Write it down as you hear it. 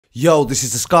Yo, this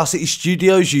is the Scarcity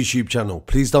Studios YouTube channel.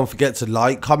 Please don't forget to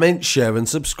like, comment, share and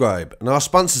subscribe. And our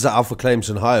sponsors at Alpha Claims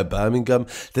and Hire Birmingham,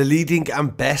 the leading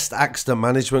and best accident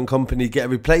management company. Get a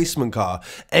replacement car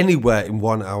anywhere in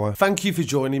 1 hour. Thank you for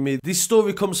joining me. This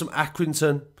story comes from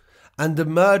Accrington, and the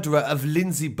murderer of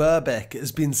Lindsay Birbeck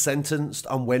has been sentenced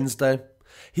on Wednesday.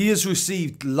 He has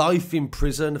received life in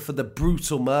prison for the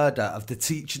brutal murder of the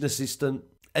teaching assistant.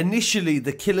 Initially,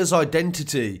 the killer's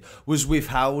identity was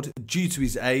withheld due to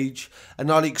his age,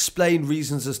 and I'll explain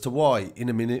reasons as to why in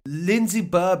a minute. Lindsay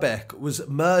Birbeck was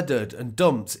murdered and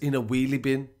dumped in a wheelie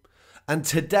bin. And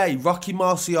today,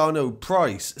 Marciano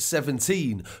Price,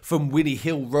 17, from Winnie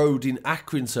Hill Road in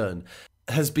Accrington,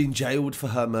 has been jailed for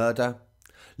her murder.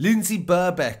 Lindsay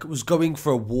Birbeck was going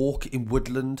for a walk in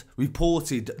Woodland,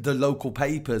 reported the local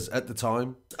papers at the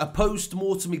time. A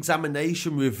post-mortem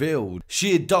examination revealed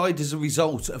she had died as a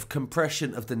result of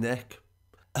compression of the neck.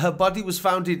 Her body was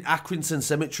found in Accrington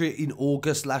Cemetery in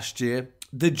August last year.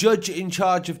 The judge in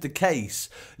charge of the case,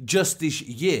 Justice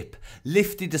Yip,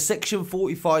 lifted a Section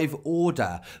 45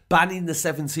 order banning the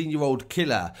 17-year-old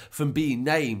killer from being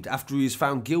named after he was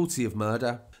found guilty of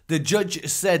murder. The judge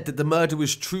said that the murder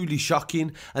was truly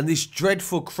shocking, and this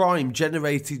dreadful crime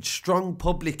generated strong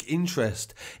public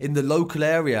interest in the local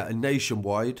area and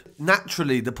nationwide.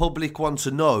 Naturally, the public want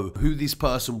to know who this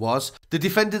person was. The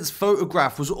defendant's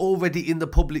photograph was already in the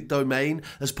public domain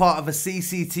as part of a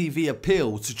CCTV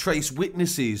appeal to trace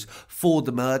witnesses for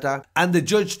the murder, and the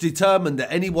judge determined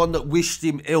that anyone that wished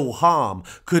him ill harm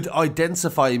could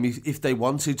identify him if they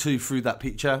wanted to through that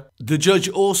picture. The judge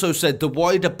also said the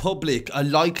wider public are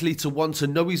likely to want to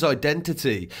know his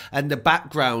identity and the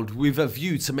background with a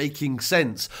view to making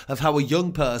sense of how a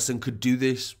young person could do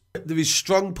this. There is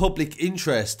strong public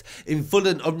interest in full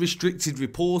and unrestricted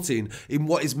reporting in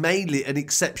what is mainly an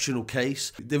exceptional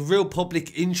case. The real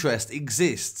public interest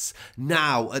exists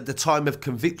now at the time of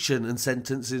conviction and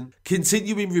sentencing.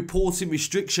 Continuing reporting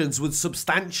restrictions would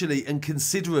substantially and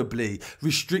considerably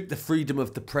restrict the freedom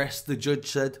of the press, the judge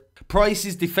said.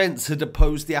 Price's defence had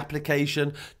opposed the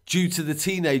application due to the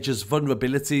teenager's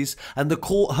vulnerabilities, and the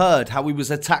court heard how he was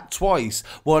attacked twice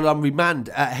while on remand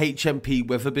at HMP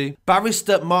Wetherby.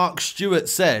 Barrister Mark Stewart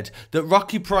said that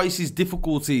Rocky Price's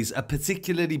difficulties are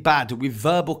particularly bad with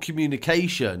verbal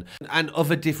communication and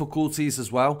other difficulties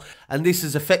as well, and this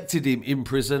has affected him in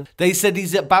prison. They said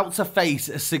he's about to face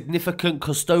a significant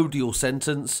custodial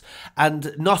sentence,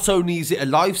 and not only is it a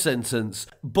life sentence,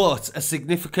 but a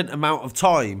significant amount of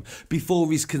time before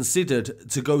he's considered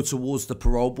to go towards the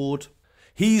parole board.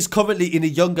 He's currently in a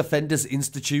Young Offenders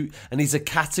Institute and he's a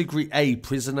Category A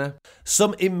prisoner.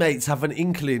 Some inmates have an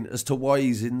inkling as to why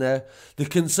he's in there. The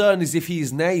concern is if he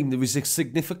is named, there is a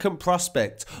significant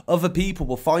prospect other people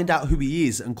will find out who he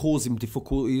is and cause him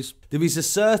difficulties. There is a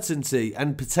certainty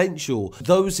and potential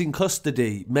those in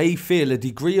custody may feel a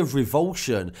degree of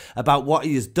revulsion about what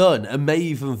he has done and may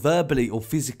even verbally or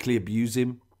physically abuse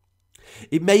him.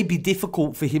 It may be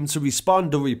difficult for him to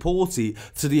respond or report it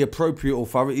to the appropriate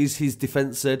authorities, his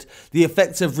defence said. The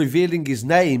effect of revealing his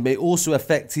name may also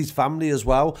affect his family as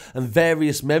well, and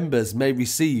various members may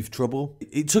receive trouble.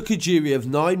 It took a jury of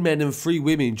 9 men and 3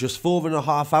 women just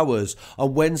 4.5 hours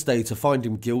on Wednesday to find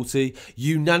him guilty,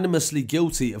 unanimously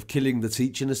guilty of killing the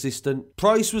teaching assistant.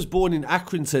 Price was born in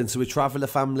Accrington to a traveller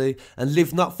family and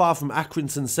lived not far from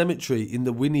Accrington Cemetery in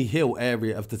the Winnie Hill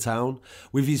area of the town,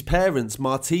 with his parents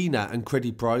Martina and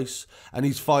Creddy Price and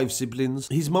his 5 siblings.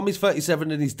 His mum is 37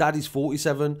 and his dad is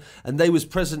 47, and they was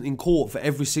present in court for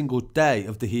every single day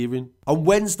of the hearing. On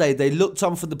Wednesday, they looked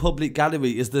on from the public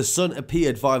gallery as the son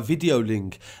appeared via video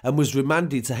link and was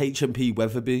remanded to HMP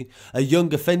Wetherby, a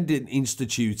young offending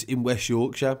institute in West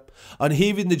Yorkshire. On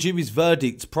hearing the jury's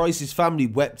verdict, Price's family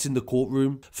wept in the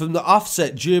courtroom. From the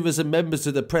offset, jurors and members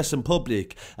of the press and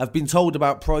public have been told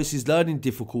about Price's learning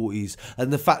difficulties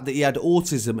and the fact that he had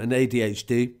autism and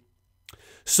ADHD.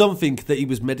 Something that he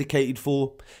was medicated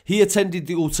for. He attended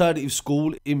the alternative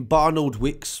school in Barnold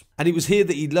Wicks, and it was here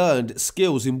that he learned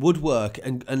skills in woodwork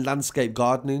and landscape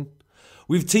gardening.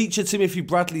 With teacher Timothy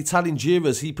Bradley telling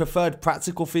jurors he preferred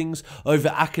practical things over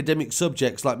academic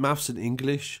subjects like maths and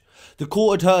English. The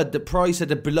court had heard that Price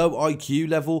had a below IQ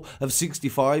level of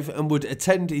 65 and would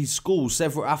attend his school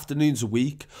several afternoons a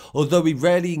week, although he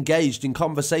rarely engaged in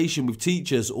conversation with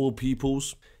teachers or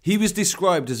pupils. He was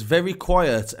described as very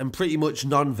quiet and pretty much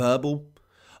non-verbal,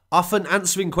 often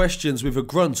answering questions with a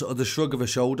grunt or the shrug of a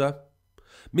shoulder.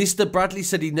 Mr. Bradley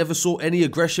said he never saw any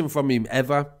aggression from him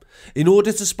ever. In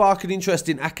order to spark an interest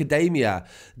in academia,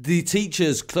 the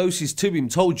teachers closest to him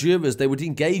told jurors they would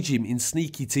engage him in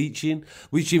sneaky teaching,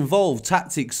 which involved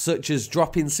tactics such as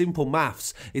dropping simple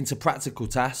maths into practical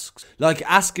tasks, like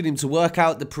asking him to work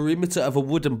out the perimeter of a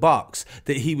wooden box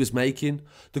that he was making.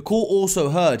 The court also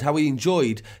heard how he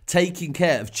enjoyed taking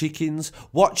care of chickens,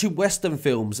 watching Western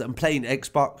films and playing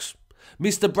Xbox.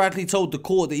 Mr. Bradley told the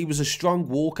court that he was a strong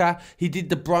walker. He did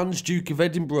the Bronze Duke of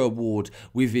Edinburgh Award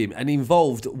with him and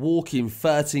involved walking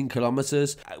 13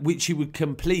 kilometres, which he would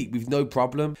complete with no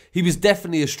problem. He was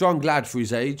definitely a strong lad for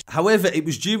his age. However, it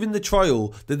was during the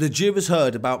trial that the jurors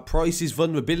heard about Price's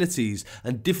vulnerabilities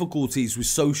and difficulties with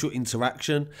social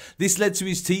interaction. This led to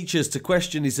his teachers to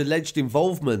question his alleged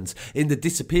involvement in the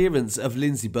disappearance of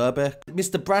Lindsay Birbeck.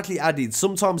 Mr. Bradley added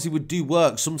sometimes he would do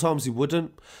work, sometimes he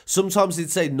wouldn't. Sometimes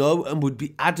he'd say no and would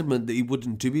be adamant that he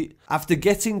wouldn't do it. After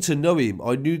getting to know him,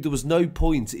 I knew there was no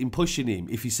point in pushing him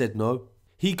if he said no.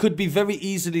 He could be very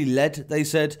easily led, they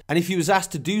said, and if he was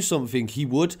asked to do something, he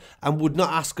would, and would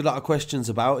not ask a lot of questions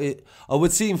about it. I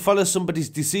would see him follow somebody's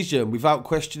decision without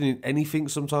questioning anything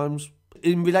sometimes.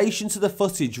 In relation to the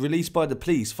footage released by the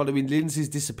police following Lindsay's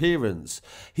disappearance,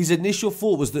 his initial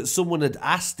thought was that someone had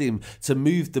asked him to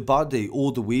move the body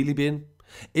or the wheelie bin.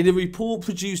 In a report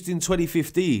produced in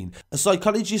 2015, a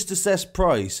psychologist assessed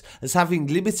Price as having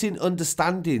limiting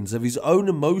understandings of his own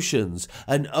emotions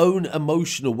and own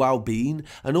emotional well-being,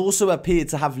 and also appeared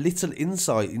to have little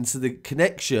insight into the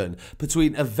connection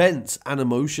between events and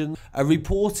emotion. A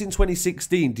report in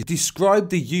 2016 described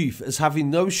the youth as having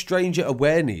no stranger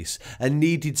awareness and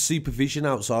needed supervision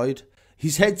outside.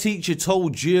 His head teacher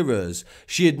told jurors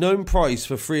she had known Price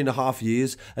for 3.5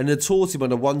 years and had taught him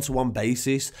on a one-to-one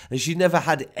basis, and she never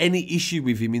had any issue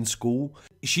with him in school.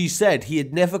 She said he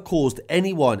had never caused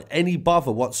anyone any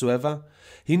bother whatsoever.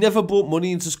 He never brought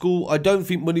money into school. I don't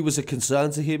think money was a concern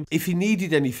to him. If he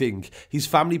needed anything, his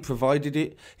family provided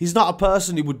it. He's not a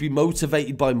person who would be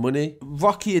motivated by money.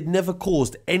 Rocky had never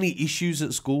caused any issues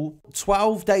at school.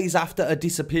 12 days after her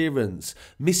disappearance,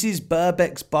 Mrs.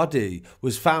 Birbeck's body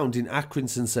was found in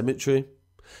Accrington Cemetery.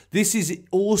 This is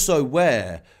also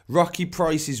where Rocky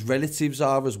Price's relatives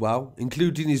are as well,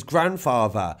 including his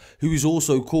grandfather, who is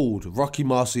also called Rocky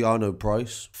Marciano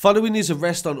Price. Following his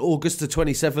arrest on August the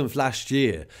 27th last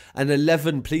year and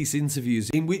 11 police interviews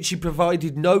in which he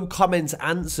provided no comment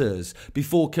answers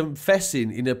before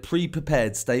confessing in a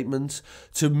pre-prepared statement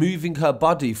to moving her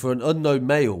body for an unknown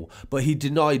male, but he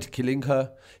denied killing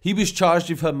her. He was charged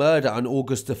with her murder on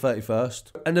August the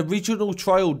 31st. An original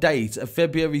trial date of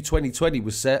February 2020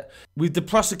 was set, with the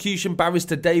prosecution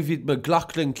barrister David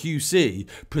McLaughlin QC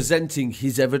presenting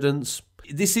his evidence.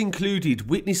 This included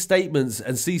witness statements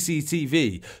and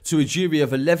CCTV to a jury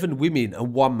of 11 women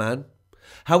and 1 man.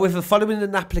 However, following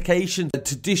an application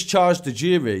to discharge the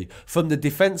jury from the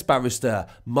defence barrister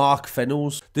Mark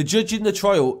Fennells, the judge in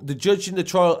the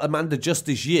trial Amanda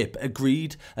Justice Yip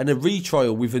agreed, and a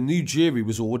retrial with a new jury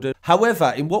was ordered.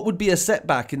 However, in what would be a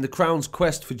setback in the Crown's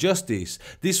quest for justice,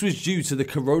 this was due to the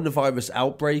coronavirus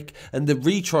outbreak, and the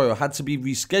retrial had to be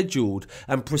rescheduled,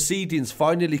 and proceedings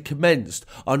finally commenced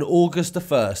on August the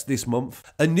 1st this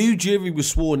month. A new jury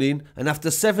was sworn in, and after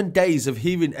 7 days of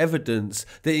hearing evidence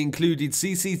that included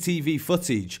CCTV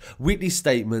footage, witness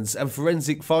statements and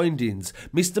forensic findings,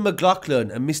 Mr.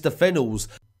 McLaughlin and Mr. Fennells,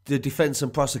 the defence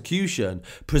and prosecution,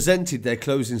 presented their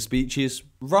closing speeches.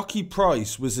 Rocky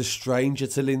Price was a stranger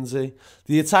to Lindsay.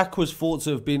 The attack was thought to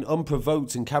have been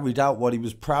unprovoked and carried out while he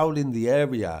was prowling the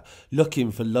area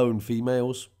looking for lone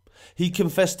females. He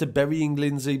confessed to burying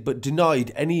Lindsay but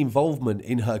denied any involvement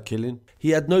in her killing. He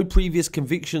had no previous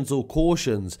convictions or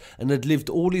cautions and had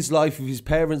lived all his life with his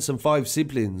parents and 5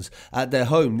 siblings at their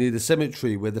home near the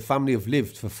cemetery where the family have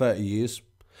lived for 30 years.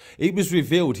 It was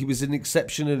revealed he was an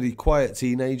exceptionally quiet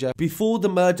teenager. Before the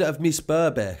murder of Miss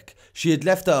Birbeck, she had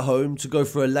left her home to go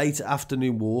for a late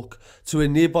afternoon walk to a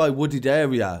nearby wooded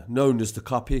area known as the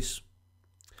Coppice.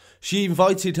 She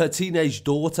invited her teenage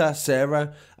daughter,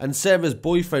 Sarah, and Sarah's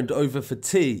boyfriend over for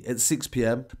tea at 6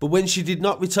 p.m. But when she did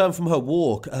not return from her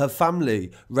walk, her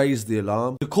family raised the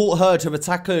alarm. The court heard her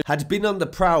attacker had been on the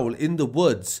prowl in the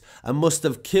woods and must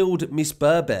have killed Miss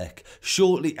Birbeck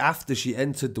shortly after she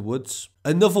entered the woods.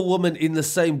 Another woman in the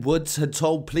same woods had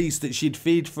told police that she'd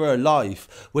feared for her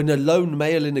life when a lone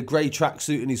male in a grey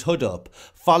tracksuit and his hood up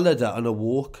followed her on a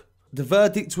walk. The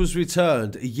verdict was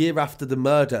returned a year after the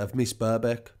murder of Miss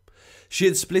Birbeck. She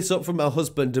had split up from her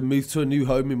husband and moved to a new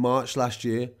home in March last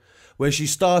year, where she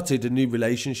started a new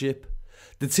relationship.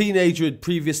 The teenager had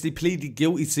previously pleaded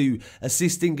guilty to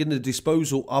assisting in the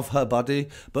disposal of her body,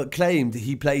 but claimed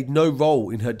he played no role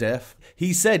in her death.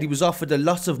 He said he was offered a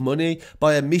lot of money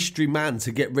by a mystery man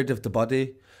to get rid of the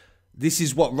body. This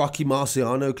is what Rocky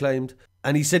Marciano claimed.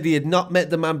 And he said he had not met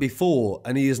the man before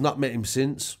and he has not met him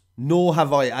since. Nor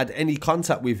have I had any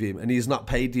contact with him and he has not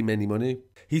paid him any money.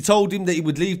 He told him that he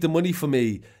would leave the money for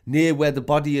me near where the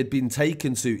body had been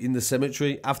taken to in the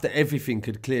cemetery after everything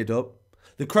had cleared up.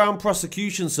 The Crown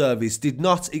Prosecution Service did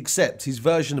not accept his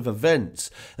version of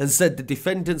events and said the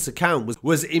defendant's account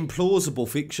was implausible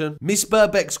fiction. Miss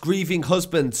Birbeck's grieving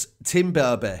husband, Tim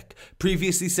Birbeck,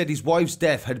 previously said his wife's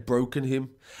death had broken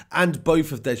him and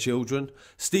both of their children.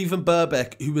 Stephen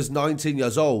Birbeck, who was 19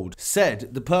 years old, said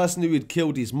the person who had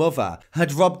killed his mother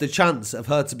had robbed the chance of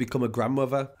her to become a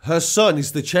grandmother. Her son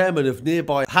is the chairman of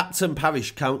nearby Hapton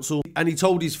Parish Council, and he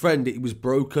told his friend that it was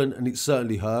broken and it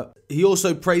certainly hurt. He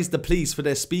also praised the police for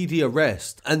their speedy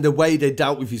arrest and the way they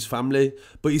dealt with his family,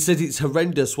 but he said it's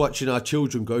horrendous watching our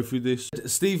children go through this.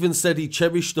 Stephen said he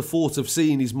cherished the thought of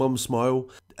seeing his mum smile,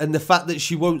 and the fact that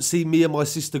she won't see me and my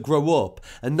sister grow up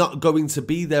and not going to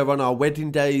be there on our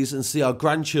wedding days and see our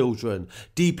grandchildren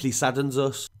deeply saddens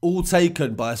us. All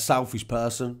taken by a selfish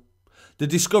person. The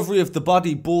discovery of the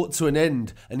body brought to an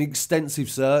end an extensive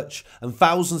search, and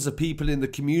thousands of people in the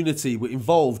community were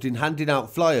involved in handing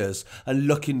out flyers and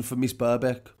looking for Miss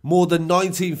Birbeck. More than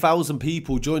 19,000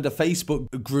 people joined a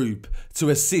Facebook group to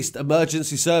assist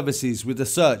emergency services with the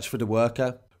search for the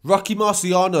worker. Rocky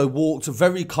Marciano walked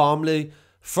very calmly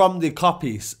from the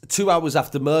coppice 2 hours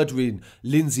after murdering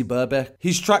Lindsay Birbeck.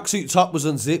 His tracksuit top was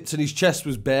unzipped and his chest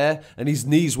was bare and his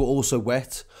knees were also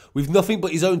wet. With nothing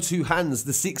but his own 2 hands,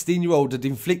 the 16-year-old had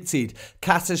inflicted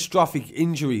catastrophic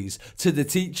injuries to the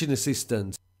teaching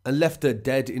assistant and left her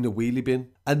dead in a wheelie bin.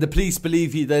 And the police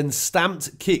believe he then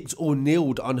stamped, kicked or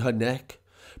kneeled on her neck.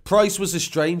 Price was a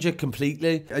stranger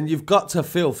completely, and you've got to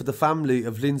feel for the family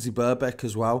of Lindsay Birbeck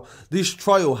as well. This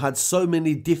trial had so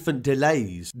many different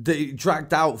delays that it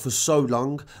dragged out for so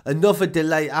long. Another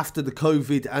delay after the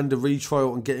COVID and the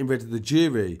retrial and getting rid of the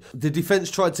jury. The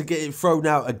defence tried to get it thrown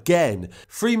out again.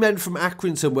 3 men from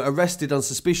Accrington were arrested on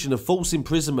suspicion of false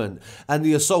imprisonment and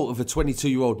the assault of a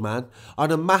 22-year-old man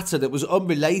on a matter that was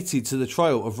unrelated to the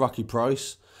trial of Rocky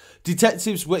Price.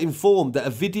 Detectives were informed that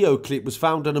a video clip was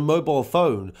found on a mobile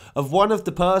phone of one of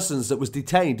the persons that was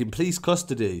detained in police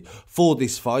custody for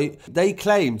this fight. They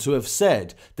claim to have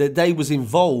said that they was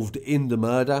involved in the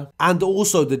murder and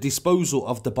also the disposal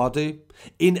of the body.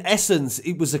 In essence,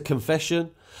 it was a confession.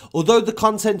 Although the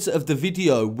content of the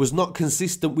video was not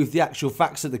consistent with the actual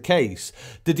facts of the case,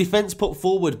 the defence put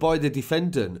forward by the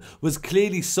defendant was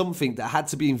clearly something that had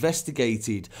to be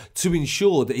investigated to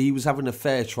ensure that he was having a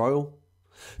fair trial.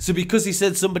 So because he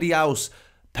said somebody else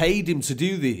paid him to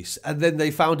do this, and then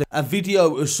they found a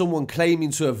video of someone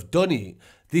claiming to have done it,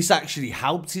 this actually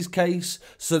helped his case,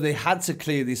 so they had to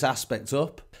clear this aspect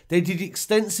up. They did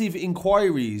extensive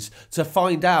inquiries to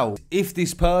find out if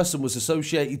this person was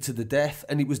associated to the death,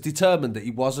 and it was determined that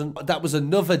he wasn't. That was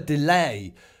another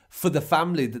delay for the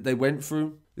family that they went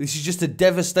through. This is just a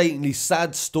devastatingly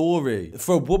sad story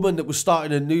for a woman that was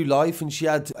starting a new life, and she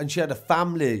had a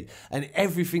family and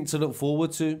everything to look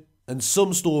forward to. And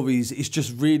some stories, it's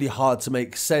just really hard to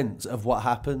make sense of what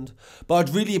happened. But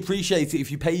I'd really appreciate it if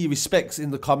you pay your respects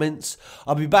in the comments.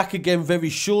 I'll be back again very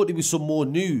shortly with some more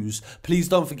news. Please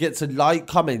don't forget to like,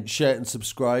 comment, share and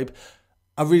subscribe.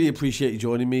 I really appreciate you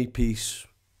joining me. Peace.